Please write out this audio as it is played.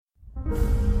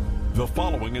The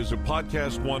following is a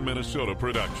Podcast One Minnesota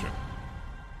production.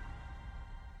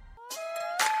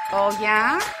 Oh,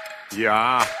 yeah?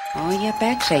 Yeah. Oh, you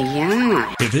betcha,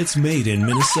 yeah. If it's made in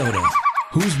Minnesota,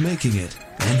 who's making it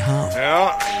and how?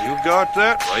 Yeah, you got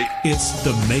that right. It's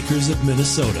the Makers of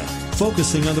Minnesota,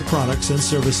 focusing on the products and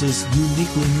services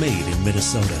uniquely made in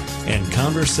Minnesota, and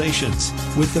conversations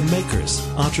with the makers,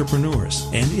 entrepreneurs,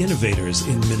 and innovators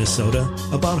in Minnesota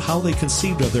about how they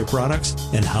conceived of their products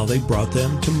and how they brought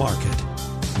them to market.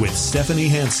 With Stephanie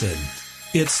Hansen,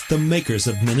 it's the Makers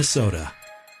of Minnesota.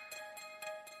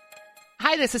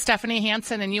 Hi, this is Stephanie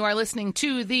Hansen, and you are listening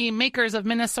to the Makers of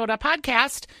Minnesota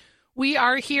podcast. We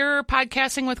are here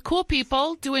podcasting with cool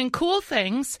people doing cool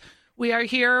things. We are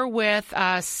here with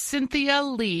Cynthia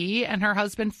Lee and her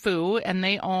husband, Fu, and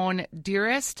they own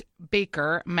Dearest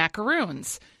Baker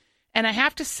Macaroons. And I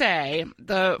have to say,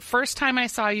 the first time I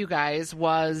saw you guys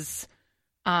was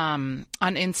on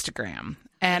Instagram.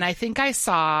 And I think I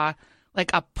saw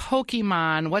like a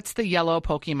Pokemon. What's the yellow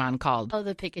Pokemon called? Oh,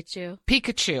 the Pikachu.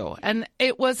 Pikachu. And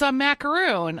it was a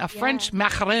macaroon, a French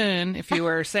macaroon, if you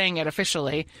were saying it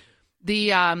officially.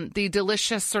 The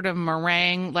delicious sort of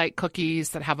meringue-like cookies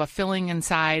that have a filling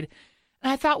inside.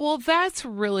 And I thought, well, that's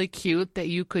really cute that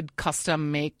you could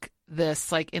custom make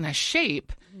this like in a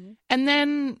shape. Mm-hmm. And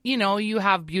then, you know, you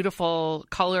have beautiful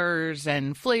colors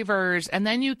and flavors. And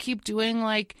then you keep doing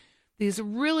like these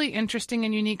really interesting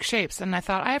and unique shapes. And I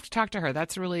thought, I have to talk to her.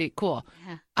 That's really cool.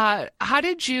 Yeah. How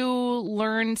did you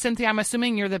learn, Cynthia? I'm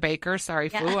assuming you're the baker. Sorry,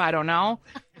 Fu. I don't know.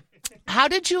 How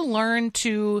did you learn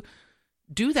to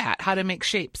do that? How to make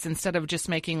shapes instead of just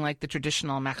making like the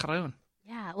traditional macaroon?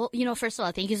 Yeah. Well, you know, first of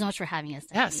all, thank you so much for having us.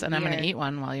 Yes. And I'm going to eat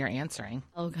one while you're answering.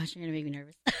 Oh, gosh, you're going to make me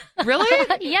nervous. Really?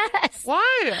 Yes.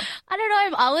 Why? I don't know.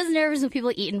 I'm always nervous when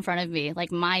people eat in front of me,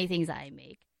 like my things that I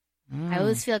make. I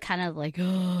always feel kind of like,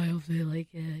 oh, I hope they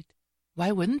like it.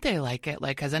 Why wouldn't they like it?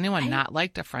 Like, has anyone not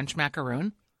liked a French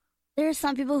macaroon? There are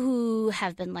some people who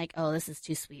have been like, oh, this is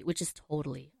too sweet, which is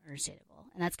totally understandable.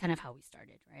 And that's kind of how we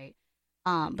started, right?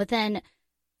 But then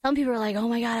some people are like, oh,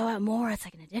 my God, I want more. It's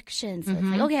like an addiction. So it's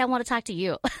like, okay, I want to talk to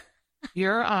you.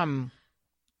 Your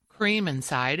cream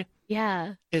inside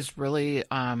is really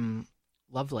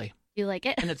lovely. You like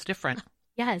it? And it's different.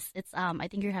 Yes. It's I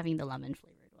think you're having the lemon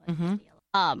flavored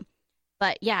one.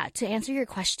 But yeah, to answer your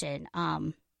question,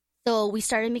 so we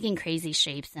started making crazy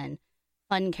shapes and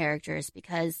fun characters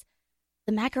because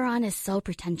the macaron is so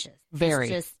pretentious.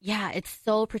 Very. It's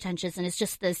so pretentious, and it's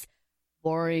just this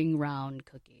boring round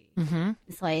cookie. Mm-hmm.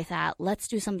 So I thought, let's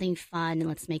do something fun and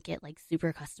let's make it like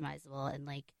super customizable and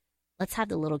like let's have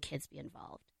the little kids be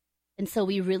involved. And so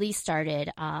we really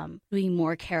started doing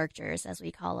more characters, as we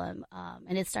call them.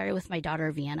 And it started with my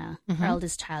daughter, Vienna, our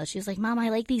eldest child. She was like, Mom, I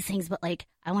like these things, but like,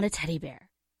 I want a teddy bear.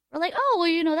 We're like, oh, well,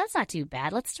 you know, that's not too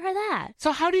bad. Let's try that.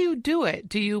 So how do you do it?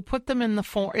 Do you put them in the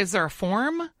form? Is there a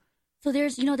form? So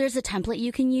there's a template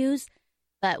you can use.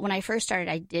 But when I first started,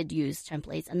 I did use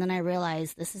templates. And then I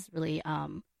realized this is really,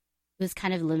 it was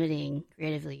kind of limiting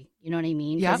creatively. You know what I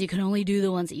mean? Because you can only do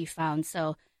the ones that you found.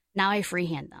 So now I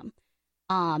freehand them.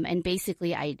 And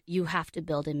basically, you have to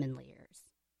build them in layers.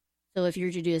 So if you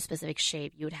were to do a specific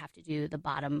shape, you would have to do the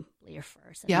bottom layer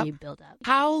first, and then you build up.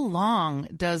 How long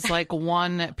does like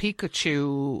one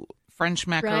Pikachu French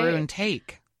macaroon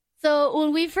take? So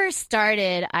when we first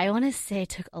started, I want to say it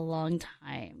took a long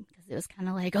time because it was kind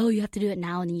of like, oh, you have to do it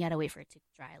now, and then you got to wait for it to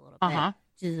dry a little bit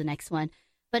to do the next one.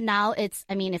 But now it's,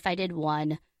 I mean, if I did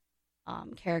one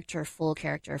full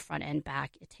character, front and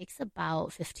back, it takes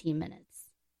about 15 minutes.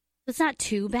 It's not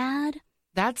too bad.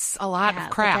 That's a lot of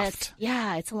craft.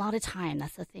 It's a lot of time.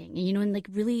 That's the thing. And, you know, and like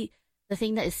really the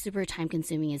thing that is super time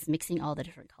consuming is mixing all the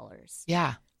different colors.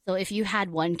 Yeah. So if you had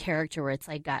one character where it's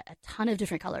like got a ton of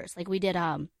different colors, like we did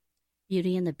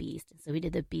Beauty and the Beast. And so we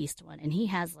did the Beast one. And he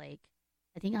has like,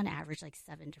 I think on average, like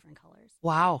 7 different colors.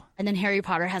 Wow. And then Harry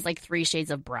Potter has like 3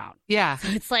 shades of brown. Yeah. So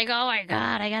it's like, oh my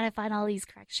God, I got to find all these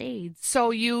correct shades.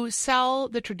 So you sell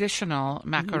the traditional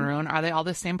macaroon. Are they all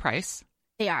the same price?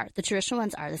 They are. The traditional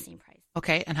ones are the same price.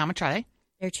 Okay. And how much are they?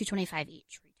 They're $2.25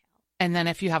 each retail. And then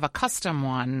if you have a custom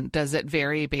one, does it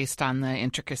vary based on the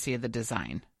intricacy of the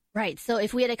design? Right. So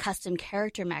if we had a custom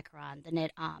character macaron, then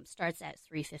it starts at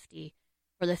 $3.50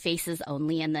 for the faces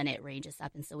only, and then it ranges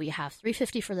up. And so we have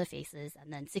 $3.50 for the faces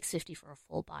and then $6.50 for a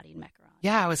full-bodied macaron.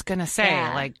 Yeah, I was going to say,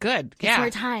 like, good. It's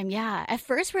more time, At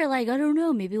first, we're like, I don't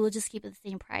know, maybe we'll just keep it the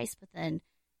same price. But then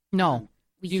no,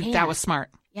 that was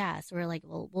smart. Yeah, so we're like,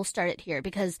 well, we'll start it here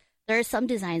because there are some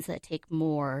designs that take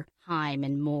more time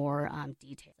and more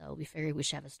detail. So we figured we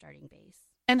should have a starting base.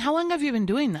 And how long have you been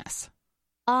doing this?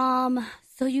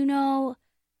 So, you know,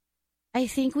 I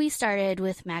think we started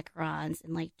with macarons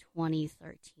in like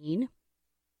 2013.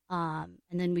 And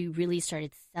then we really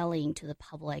started selling to the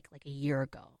public like a year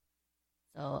ago.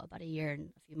 So about a year and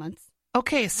a few months.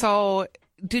 Okay, so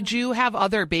did you have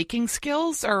other baking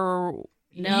skills or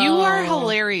No. You are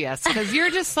hilarious because you're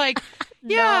just like,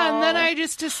 yeah, and then I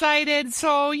just decided,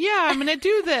 so yeah, I'm going to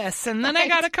do this. And then I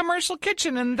got a commercial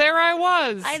kitchen and there I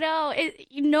was. I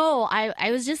know.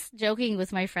 I was just joking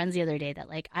with my friends the other day that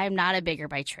like I'm not a baker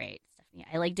by trade, Stephanie.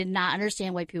 I like did not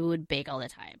understand why people would bake all the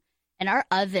time. And our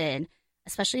oven,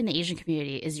 especially in the Asian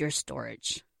community, is your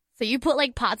storage. So you put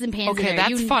like pots and pans in there. Okay,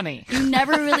 that's funny. You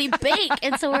never really bake.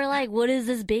 And so we're like, what is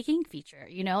this baking feature?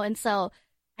 You know? And so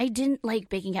I didn't like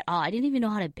baking at all. I didn't even know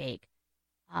how to bake.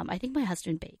 I think my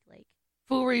husband baked. Like,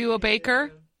 Who were you, a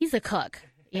baker? he's a cook.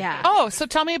 Yeah. Oh, so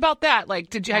tell me about that.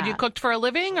 Like, had you cooked for a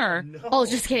living or? Oh,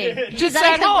 just kidding. Just He's not a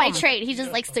at cook by home. trade. He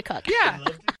just likes to cook. Yeah.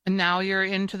 And now you're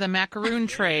into the macaroon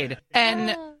trade.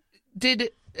 And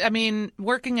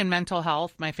working in mental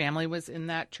health, my family was in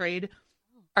that trade.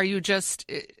 Are you just,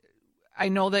 I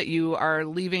know that you are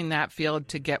leaving that field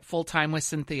to get full-time with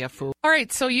Cynthia Fu. All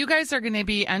right, so you guys are going to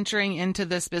be entering into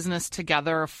this business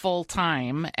together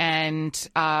full-time. And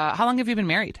how long have you been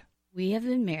married? We have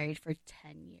been married for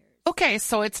 10 years. Okay,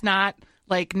 so it's not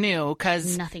like new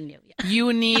because Nothing new. Yeah.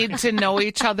 you need to know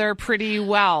each other pretty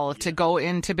well to go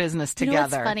into business You know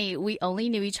together. what's funny? We only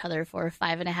knew each other for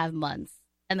 5.5 months,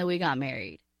 and then we got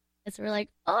married. And so we're like,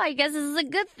 oh, I guess this is a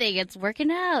good thing. It's working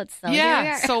out. So here we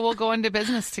Yeah, are. so we'll go into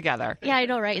business together. Yeah, I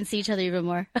know, right? And see each other even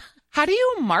more. How do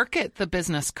you market the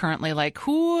business currently? Like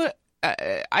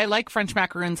I like French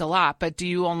macaroons a lot, but do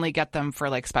you only get them for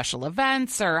like special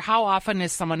events or how often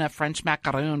is someone a French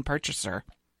macaroon purchaser?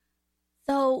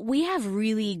 So we have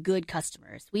really good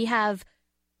customers. We have,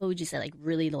 what would you say, like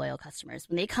really loyal customers.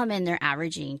 When they come in, they're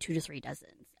averaging 2 to 3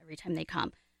 dozens every time they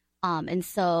come. And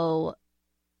so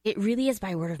it really is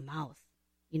by word of mouth.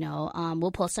 You know,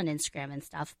 we'll post on Instagram and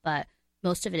stuff, but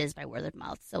most of it is by word of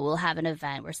mouth. So we'll have an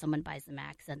event where someone buys the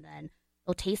macs and then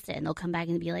they'll taste it and they'll come back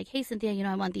and be like, hey, Cynthia,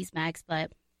 I want these macs,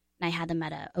 but I had them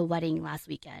at a wedding last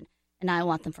weekend. And I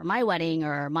want them for my wedding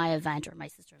or my event or my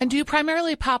sister. And do you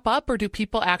primarily pop up or do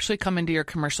people actually come into your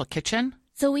commercial kitchen?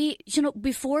 So we,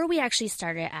 before we actually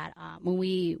started at, when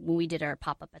we did our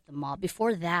pop-up at the mall,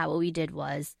 before that, what we did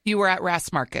was. You were at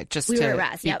Ras Market, just we to were at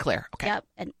Ras, be yep. clear. Okay. Yep,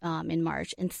 and, in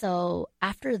March. And so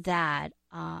after that,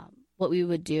 what we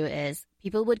would do is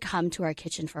people would come to our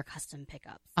kitchen for custom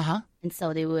pickups. Uh-huh. And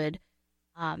so they would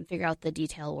figure out the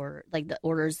detail or like the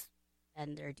orders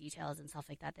and their details and stuff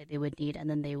like that they would need, and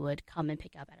then they would come and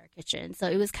pick up at our kitchen. So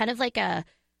it was kind of like a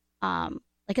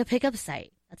pickup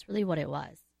site. That's really what it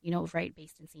was, right,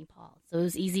 based in St. Paul. So it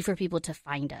was easy for people to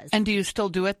find us. And do you still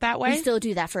do it that way? We still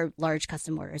do that for large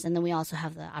custom orders, and then we also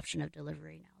have the option of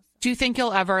delivery now. Do you think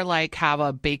you'll ever like have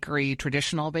a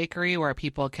traditional bakery where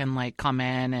people can like come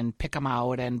in and pick them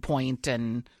out and point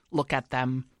and look at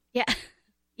them? Yeah.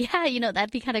 Yeah,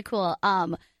 that'd be kind of cool.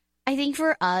 I think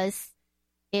for us,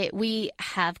 we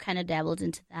have kind of dabbled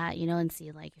into that, and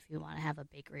see like if we want to have a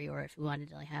bakery or if we wanted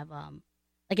to like have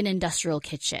like an industrial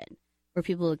kitchen where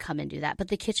people would come and do that. But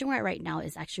the kitchen we're at right now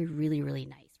is actually really, really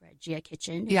nice. We're at Gia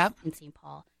Kitchen in St.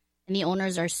 Paul. And the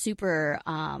owners are super,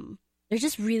 they're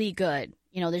just really good.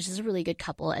 There's just a really good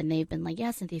couple, and they've been like,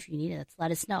 yeah, Cynthia, if you need it,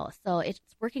 let us know. So it's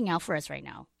working out for us right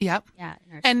now. Yep. Yeah.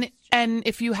 And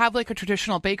if you have like a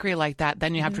traditional bakery like that,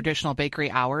 then you have traditional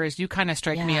bakery hours. You kind of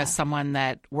strike me as someone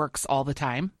that works all the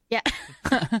time. Yeah.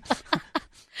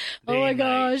 Oh my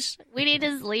gosh. We need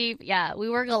to sleep. Yeah, we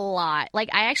work a lot. Like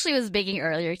I actually was baking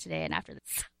earlier today and after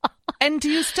this. And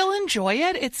do you still enjoy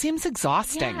it? It seems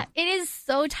exhausting. Yeah, it is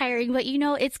so tiring, but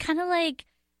it's kind of like,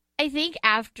 I think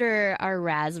after our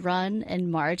Ras run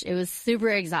in March, it was super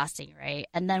exhausting, right?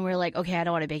 And then we're like, okay, I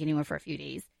don't want to bake anymore for a few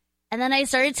days. And then I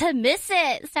started to miss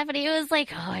it. Stephanie, it was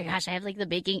like, oh my gosh, I have like the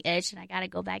baking itch and I got to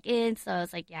go back in. So I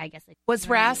was like, yeah, I guess. Was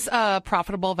Ras a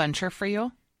profitable venture for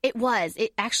you? It was.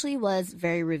 It actually was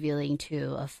very revealing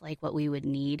too of like what we would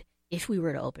need if we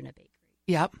were to open a bakery.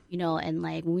 Yep. And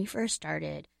like when we first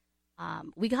started,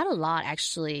 we got a lot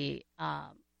actually,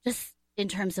 just in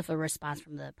terms of a response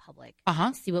from the public.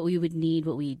 Uh-huh. See what we would need,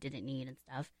 what we didn't need and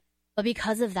stuff. But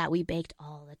because of that, we baked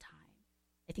all the time.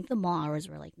 I think the mall hours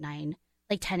were like 10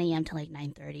 a.m. to like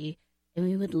 9:30. And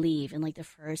we would leave in like the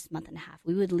first month and a half.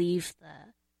 We would leave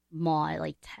the mall at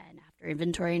like 10 after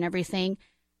inventory and everything.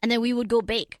 And then we would go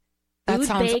bake. That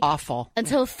sounds awful.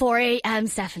 Until 4 a.m.,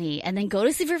 Stephanie. And then go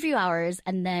to sleep for a few hours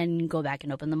and then go back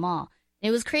and open the mall. And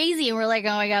it was crazy. And we're like,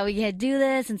 oh my God, we can't do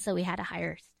this. And so we had to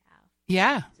hire staff.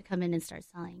 Yeah. To come in and start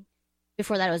selling.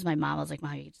 Before that, it was my mom. I was like,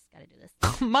 Mom, you just got to do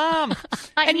this. Mom.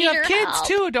 I And need you have your kids help.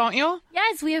 too, don't you?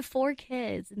 Yes, we have 4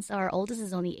 kids. And so our oldest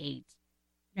is only 8.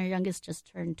 And our youngest just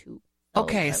turned 2. So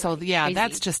Okay, we're, so like, yeah, crazy.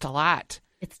 that's just a lot.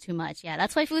 It's too much. Yeah,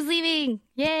 that's why Foo's leaving.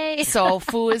 Yay. So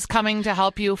Fu is coming to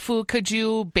help you. Fu, could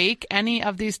you bake any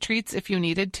of these treats if you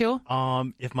needed to?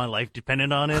 If my life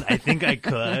depended on it, I think I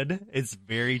could. It's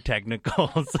very technical.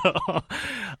 So,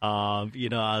 I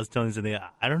was telling Cynthia,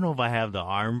 I don't know if I have the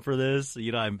arm for this.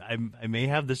 I may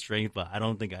have the strength, but I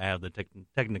don't think I have the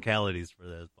technicalities for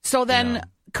this. So then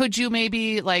could you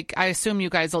maybe, I assume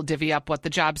you guys will divvy up what the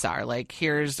jobs are. Like,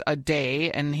 here's a day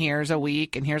and here's a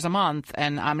week and here's a month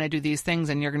and I'm going to do these things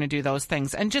and you're going to do those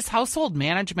things. And just household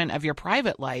management of your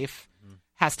private life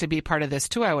has to be part of this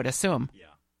too, I would assume. Yeah.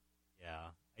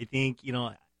 I think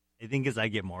as I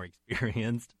get more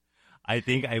experienced, I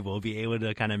think I will be able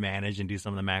to kind of manage and do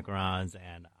some of the macarons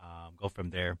and go from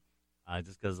there.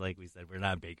 Just because, like we said, we're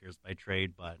not bakers by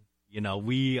trade, but,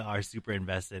 we are super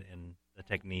invested in the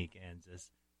technique and just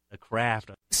the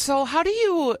craft. So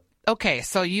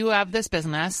so you have this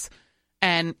business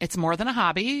and it's more than a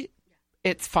hobby.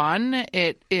 It's fun.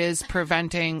 It is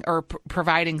providing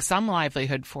some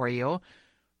livelihood for you.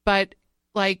 But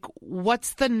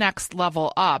what's the next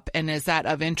level up? And is that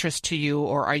of interest to you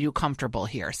or are you comfortable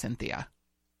here, Cynthia?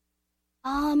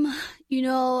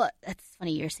 That's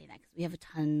funny you're saying that because we have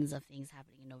tons of things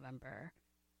happening in November.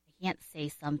 I can't say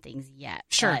some things yet.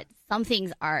 Sure. But some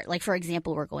things are, for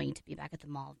example, we're going to be back at the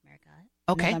Mall of America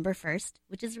November 1st,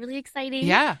 which is really exciting.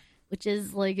 Yeah. Which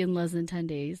is in less than 10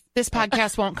 days. This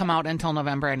podcast won't come out until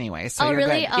November anyway, so you're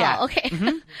really? good. Oh, Yeah. okay.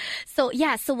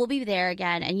 Mm-hmm. So we'll be there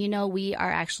again. And, we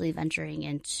are actually venturing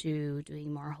into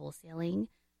doing more wholesaling.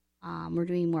 We're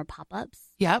doing more pop-ups.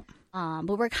 Yep.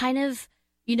 But we're kind of,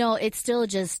 it's still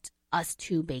just us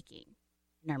 2 baking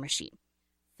in our machine.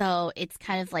 So it's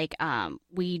kind of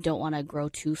we don't want to grow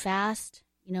too fast,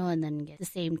 and then at the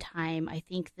same time, I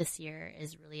think this year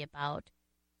is really about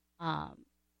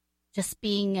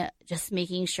just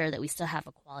making sure that we still have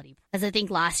a quality. Because I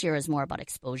think last year was more about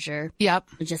exposure. Yep.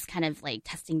 Just kind of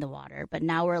testing the water. But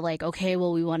now we're okay,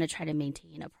 well, we want to try to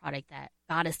maintain a product that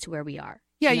got us to where we are.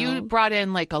 Yeah, you brought in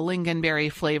a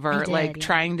lingonberry flavor, I did,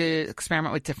 trying to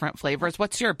experiment with different flavors.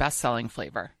 What's your best-selling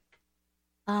flavor?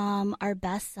 Our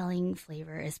best-selling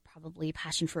flavor is probably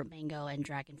passion fruit mango and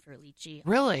dragon fruit lychee.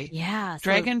 Really? Yeah.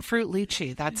 Dragon fruit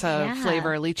lychee. That's a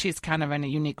flavor. Lychee is kind of a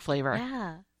unique flavor.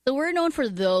 Yeah. So we're known for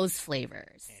those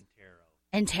flavors.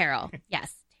 And taro.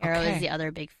 Yes. Taro Okay. is the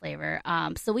other big flavor.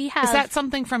 So we have... Is that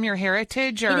something from your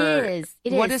heritage? Or It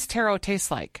is. What does taro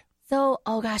taste like? So,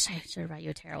 oh gosh, I should have brought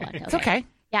you a taro one. It's okay.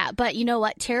 Yeah, but you know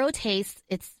what? Taro tastes,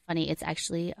 it's funny. It's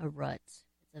actually a root.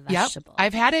 It's a vegetable. Yep.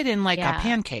 I've had it in a Yeah.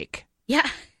 pancake Yeah.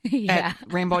 Yeah.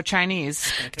 at Rainbow Chinese.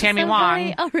 Tammy So Wong.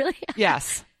 funny. Oh, really?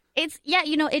 Yes. It's,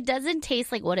 it doesn't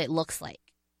taste like what it looks like.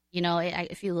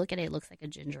 If you look at it, it looks like a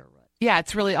ginger root. Yeah,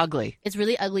 it's really ugly. It's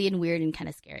really ugly and weird and kind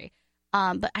of scary.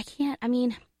 But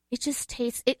it just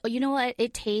tastes, you know what?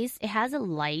 It has a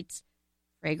light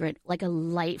fragrant, a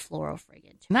light floral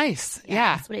fragrance. Nice.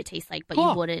 Yeah. That's what it tastes like. But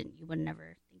Cool. you would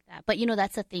never think that. But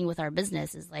that's the thing with our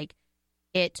business is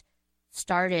it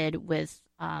started with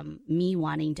me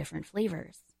wanting different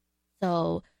flavors.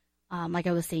 So, like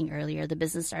I was saying earlier, the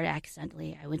business started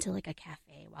accidentally. I went to a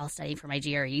cafe while studying for my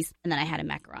GREs, and then I had a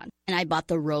macaron. And I bought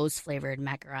the rose flavored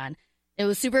macaron. It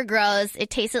was super gross. It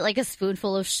tasted like a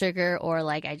spoonful of sugar, or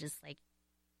I just ate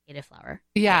a flour.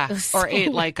 Yeah. It was Or so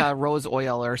ate weird. a rose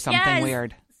oil or something Yes.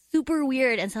 weird. Super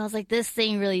weird. And so I was like, this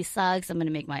thing really sucks. I'm going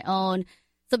to make my own.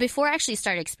 So before I actually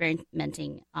started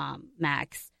experimenting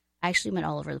Macs, I actually went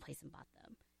all over the place and bought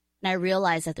them. And I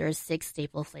realized that there were 6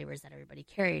 staple flavors that everybody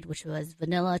carried, which was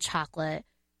vanilla, chocolate,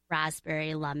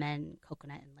 raspberry, lemon,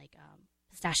 coconut, and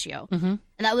pistachio. Mm-hmm.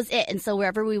 And that was it. And so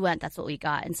wherever we went, that's what we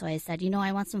got. And so I said,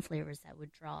 I want some flavors that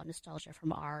would draw nostalgia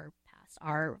from our past,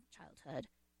 our childhood.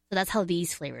 So that's how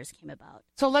these flavors came about.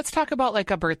 So let's talk about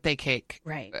a birthday cake.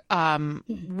 Right.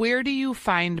 Where do you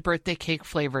find birthday cake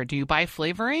flavor? Do you buy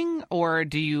flavoring or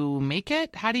do you make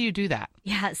it? How do you do that?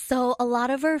 Yeah. So a lot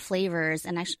of our flavors,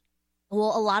 a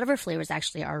lot of our flavors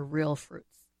actually are real fruits.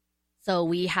 So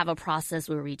we have a process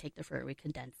where we take the fruit, we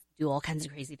condense, do all kinds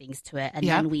of crazy things to it, and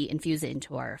Yep. then we infuse it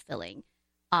into our filling,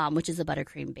 which is a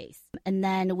buttercream base. And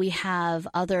then we have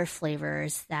other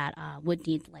flavors that would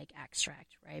need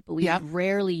extract, right? But we Yep.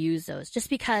 rarely use those just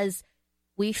because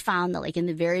we found that in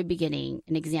the very beginning,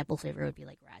 an example flavor would be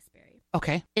raspberry.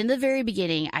 Okay. In the very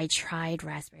beginning, I tried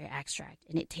raspberry extract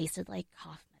and it tasted like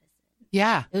cough medicine.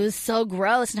 Yeah. It was so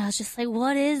gross. And I was just like,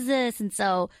 what is this? And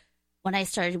so when I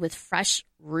started with fresh,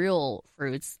 real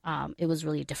fruits, it was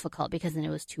really difficult because then it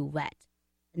was too wet.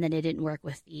 and then it didn't work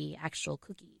with the actual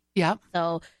cookie. Yep.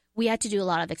 So we had to do a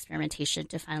lot of experimentation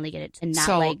to finally get it to not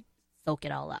So- like soak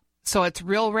it all up. So it's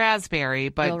real raspberry,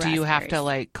 but Real do you have to raspberries.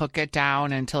 like cook it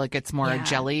down until it gets more Yeah.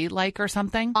 jelly-like or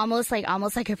something? Almost like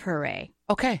a puree.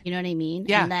 Okay. You know what I mean?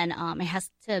 Yeah. And then it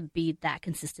has to be that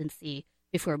consistency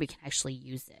before we can actually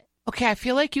use it. Okay, I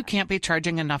feel like you can't be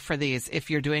charging enough for these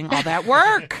if you're doing all that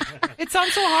work. It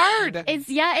sounds so hard.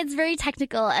 It's very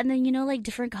technical. And then, you know, like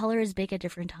different colors bake at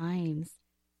different times.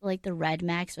 Like the red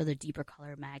Macs or the deeper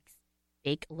color Macs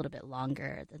bake a little bit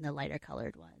longer than the lighter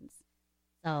colored ones.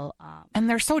 So, And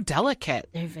they're so delicate.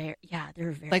 they're very,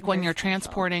 Like when very you're special.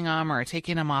 transporting them or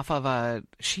taking them off of a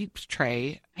sheep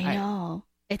tray. I know.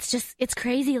 It's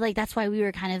crazy. Like, that's why we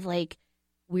were kind of like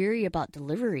weary about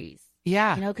deliveries,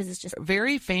 Yeah. you know, because it's just,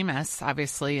 Very famous,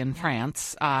 obviously, in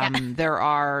France. There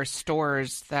are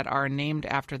stores that are named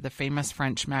after the famous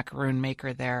French macaroon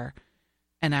maker there.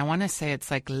 And I want to say it's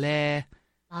like Le...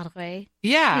 Ardway.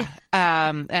 Yeah.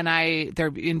 And they're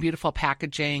in beautiful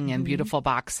packaging and beautiful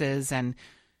boxes. And,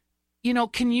 you know,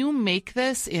 can you make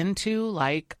this into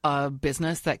like a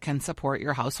business that can support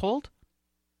your household?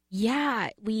 Yeah,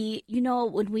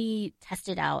 when we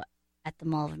tested out at the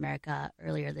Mall of America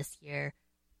earlier this year,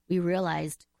 we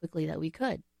realized quickly that we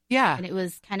could. Yeah. And it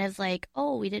was kind of like,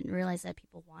 oh, we didn't realize that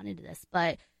people wanted this.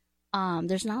 But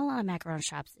there's not a lot of macaron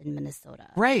shops in Minnesota.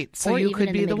 Right. So Or you even could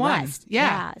in be the one. Midwest.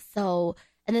 Yeah. So,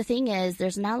 and the thing is,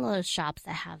 there's not a lot of shops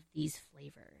that have these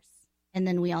flavors. And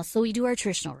then we do our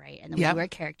traditional, right? And then Yep. we do our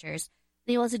characters.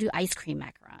 They also do ice cream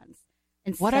macarons.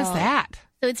 And What is that?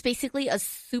 So it's basically a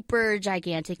super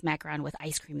gigantic macaron with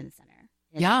ice cream in the center. And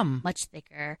it's Yum. much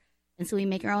thicker. And so we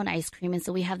make our own ice cream. And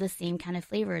so we have the same kind of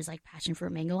flavors like passion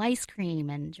fruit mango ice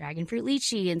cream and dragon fruit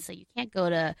lychee. And so you can't go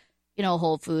to,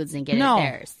 Whole Foods and get No, it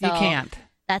there. So you can't.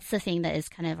 That's the thing that is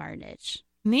kind of our niche.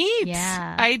 Neat.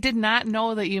 Yeah. I did not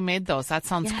know that you made those. That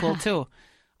sounds cool Yeah. too.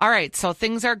 All right. So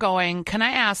things are going. Can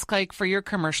I ask, like, for your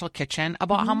commercial kitchen,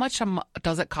 about how much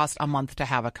does it cost a month to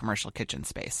have a commercial kitchen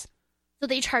space? So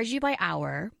they charge you by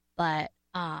hour, but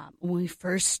when we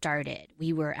first started,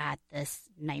 we were at this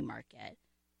night market,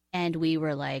 and we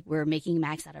were like, we're making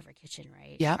max out of our kitchen,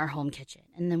 right? Yep. Our home kitchen,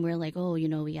 and then we're like, oh, we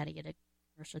got to get a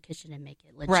commercial kitchen and make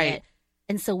it legit. Right.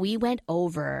 And so we went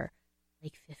over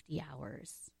like 50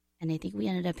 hours, and I think we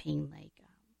ended up paying like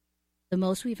the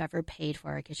most we've ever paid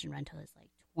for our kitchen rental is like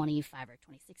 $2,500 or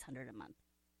 $2,600 a month.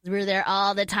 We were there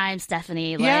all the time,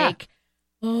 Stephanie. Yeah. Like.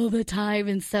 All the time.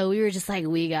 And so we were just like,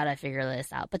 we got to figure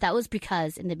this out. But that was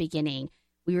because in the beginning,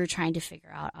 we were trying to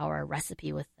figure out our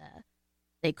recipe with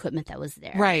the equipment that was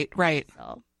there. Right.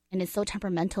 So, and it's so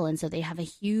temperamental. And so they have a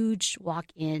huge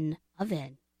walk-in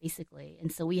oven, basically.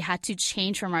 And so we had to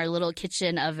change from our little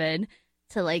kitchen oven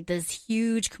to like this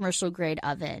huge commercial grade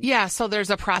oven. Yeah. So there's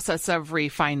a process of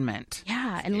refinement.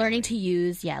 Yeah. And learning to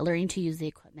use the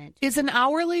equipment. Is an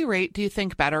hourly rate, do you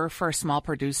think, better for small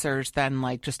producers than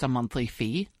like just a monthly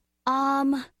fee?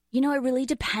 It really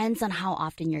depends on how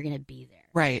often you're going to be there.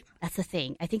 Right. That's the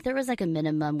thing. I think there was like a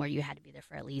minimum where you had to be there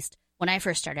for at least, when I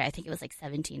first started, I think it was like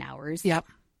 17 hours. Yep.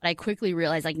 But I quickly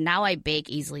realized like now I bake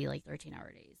easily like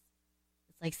 13-hour days.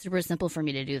 It's like super simple for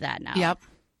me to do that now. Yep.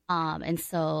 And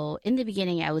so in the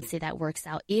beginning, I would say that works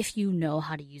out if you know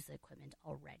how to use the equipment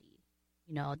already.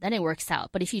 Then it works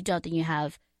out. But if you don't, then you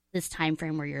have this time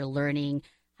frame where you're learning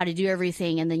how to do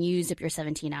everything, and then you use up your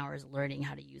 17 hours learning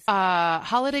how to use it.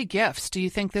 Holiday gifts. Do you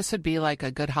think this would be like a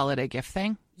good holiday gift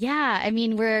thing? Yeah, I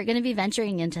mean, we're going to be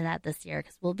venturing into that this year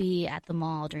because we'll be at the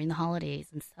mall during the holidays.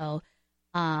 And so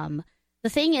the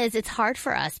thing is, it's hard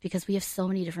for us because we have so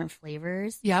many different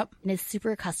flavors. Yep. And it's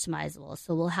super customizable.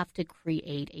 So we'll have to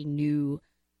create a new,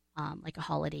 like a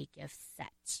holiday gift set.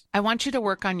 I want you to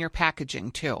work on your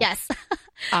packaging too. Yes.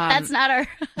 That's not our...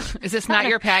 Is this not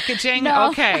your packaging? No.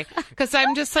 Okay. Because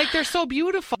I'm just like, they're so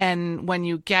beautiful. And when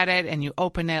you get it and you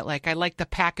open it, like I like the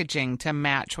packaging to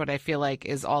match what I feel like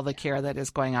is all the care that is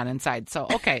going on inside. So,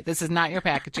 okay, this is not your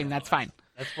packaging. That's fine.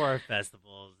 That's for our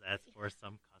festivals. That's for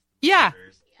some custom Yeah.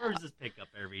 orders. Or just pick up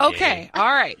every day. Okay. All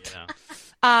right.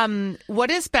 You know? What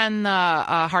has been the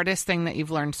hardest thing that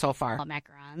you've learned so far?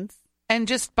 Macarons. And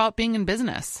just about being in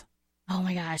business. Oh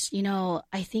my gosh.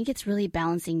 I think it's really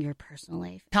balancing your personal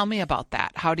life. Tell me about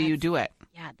that. How do you do it?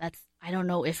 Yeah, I don't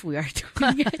know if we are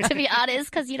doing it, to be honest,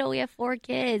 because, we have 4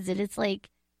 kids, and it's like,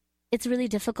 it's really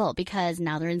difficult because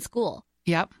now they're in school.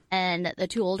 Yep. And the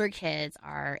 2 older kids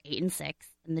are 8 and 6,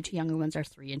 and the 2 younger ones are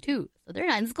 3 and 2. So they're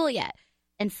not in school yet.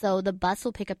 And so the bus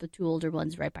will pick up the 2 older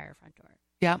ones right by our front door.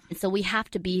 Yep. And so we have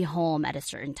to be home at a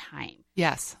certain time.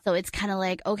 Yes. So it's kind of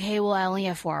like, okay, well, I only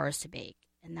have 4 hours to bake.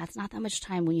 And that's not that much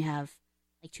time when you have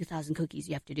like 2,000 cookies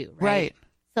you have to do, right? Right.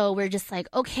 So we're just like,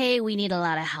 okay, we need a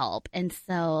lot of help. And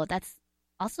so that's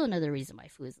also another reason why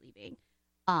Fu is leaving.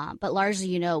 But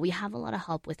largely, we have a lot of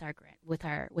help with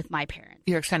with my parents.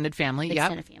 Your extended family, the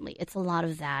extended family. It's a lot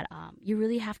of that. You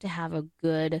really have to have a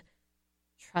good,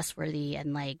 trustworthy,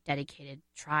 and like dedicated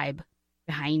tribe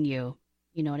behind you.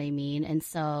 You know what I mean? And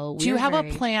so, do you have a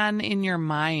plan in your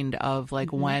mind of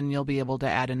like when you'll be able to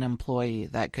add an employee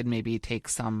that could maybe take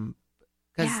some?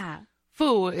 Because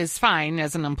Fu is fine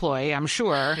as an employee, I'm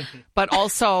sure, but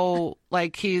also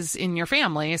like he's in your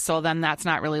family, so then that's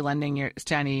not really lending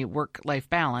to any work-life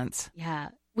balance. Yeah,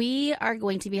 we are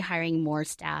going to be hiring more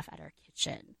staff at our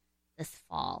kitchen this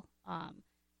fall,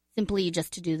 simply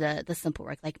just to do the simple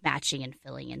work like matching and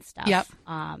filling and stuff. Yep.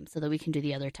 So that we can do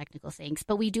the other technical things.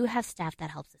 But we do have staff that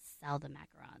helps us sell the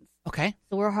macarons. Okay.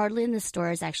 So we're hardly in the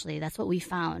stores. Actually, that's what we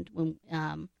found when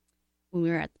we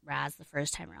were at Raz the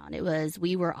first time around.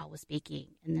 We were always baking.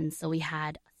 And then so we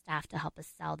had staff to help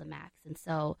us sell the macs. And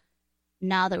so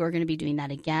now that we're going to be doing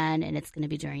that again, and it's going to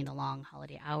be during the long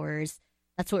holiday hours,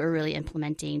 that's what we're really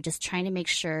implementing, just trying to make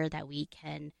sure that we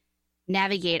can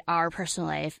navigate our personal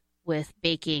life with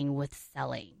baking, with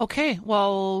selling. Okay.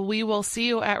 Well, we will see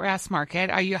you at Ras Market.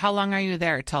 How long are you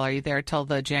there till? Are you there till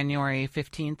the January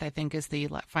 15th, I think is the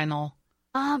final?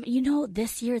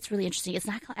 This year it's really interesting. It's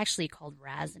not actually called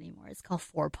Raz anymore. It's called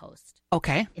Four Post.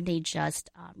 Okay. And they just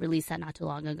released that not too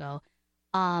long ago.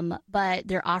 But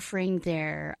they're offering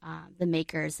the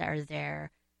makers that are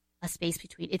there a space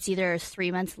between. It's either a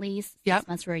 3 month lease, 6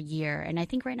 months, or a year. And I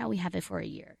think right now we have it for a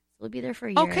year. So we'll be there for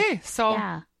a year. Okay. So,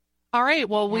 yeah. All right.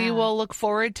 Well, we will look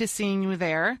forward to seeing you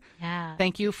there. Yeah.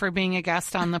 Thank you for being a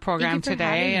guest on the program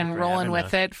today and rolling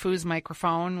with it. Fu's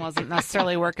microphone wasn't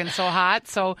necessarily working so hot.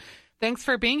 So thanks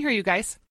for being here, you guys.